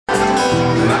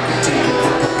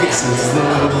says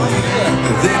love,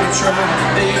 they were trying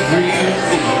to dig real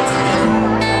deep.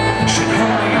 Should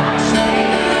honey on the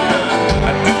sand,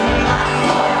 I do not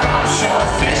know offshore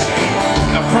fishing.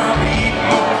 I probably eat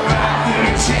more right than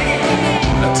a chicken.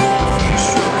 I took a few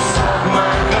strokes off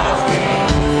my golf game.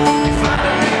 If I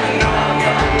didn't know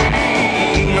your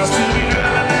name, I'll still be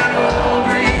driving that old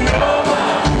green Nova.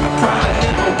 I probably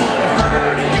never would have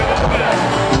heard of yoga.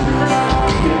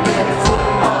 Be a better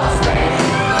football fan.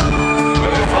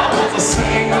 But if I was a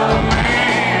single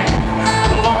man,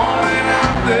 lonely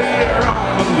out there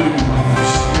on the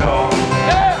loose, y'all,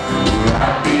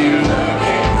 I'd be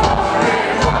looking for a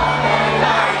woman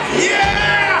like,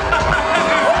 yeah!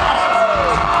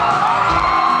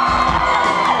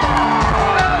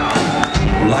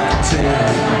 Well, I can tell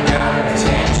you got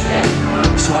attention,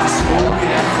 so I swore you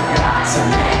I forgot to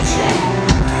mention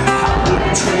I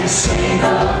wouldn't trade a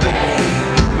single thing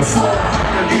before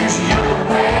 100 years your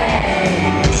way.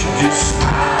 She just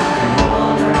smiled and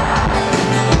rolled her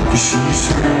eyes, 'cause she's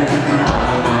heard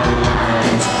all my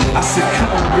lines. I said,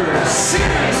 come on girl,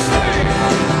 seriously,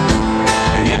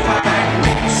 if I ain't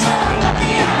been so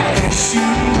lucky I miss you,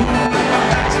 I'm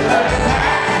back to the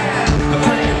past. I'm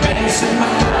playing bass in my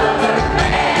cover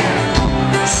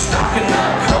band, stocking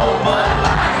up cold Bud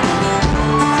Light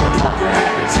for poker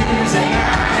every Tuesday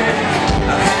night.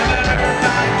 I'm having her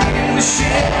back in the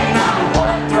shed and I'm the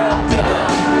one thrown up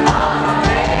on my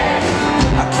bed.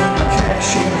 I keep my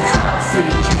cash in a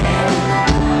coffee can.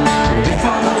 If I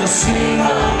was a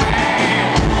single man,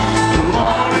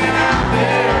 lonely out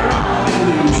there on the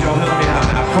loose, y'all help me out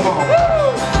now, come on.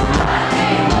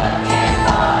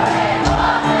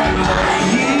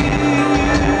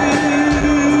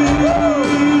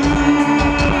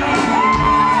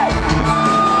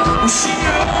 She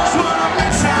knows what I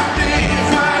miss out there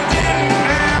if I didn't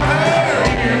have her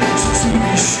here. So to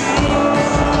be sure,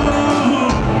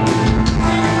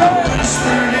 I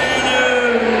whispered in her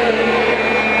ear.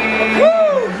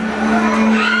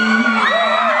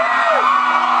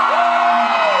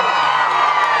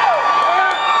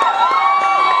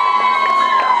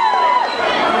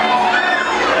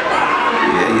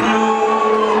 Yeah, you know,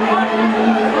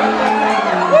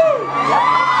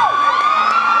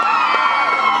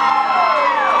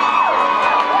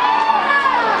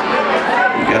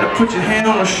 you gotta put your hand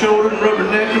on her shoulder and rub her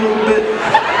neck a little bit.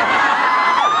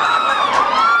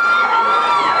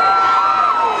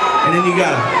 And then you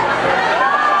gotta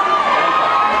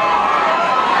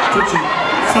put your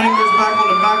fingers back on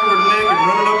the back of her neck and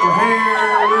run it up her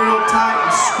hair real tight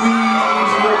and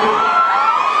squeeze a little bit.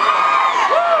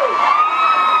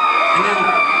 And then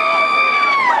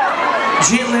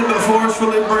gently but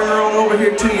forcefully bring her on over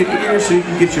here to your ear so you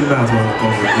can get your mouth all up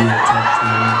on her real tight.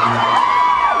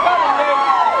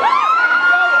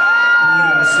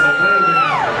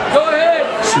 Go ahead!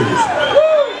 Seriously.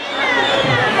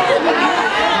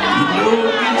 You know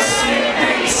you see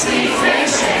big sea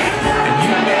fish and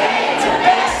you made the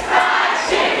best fried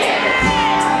chicken.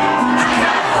 I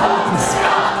got hope and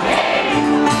scarlet.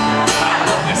 I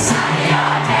love to say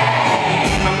your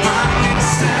name. My mind is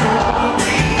still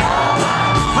green,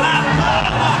 but I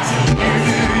love to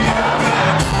hear yoga.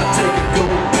 I take a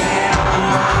gold band on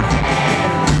my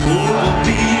hand. Oh,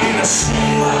 being a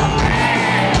single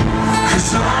man, 'cause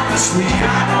honestly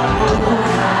I don't know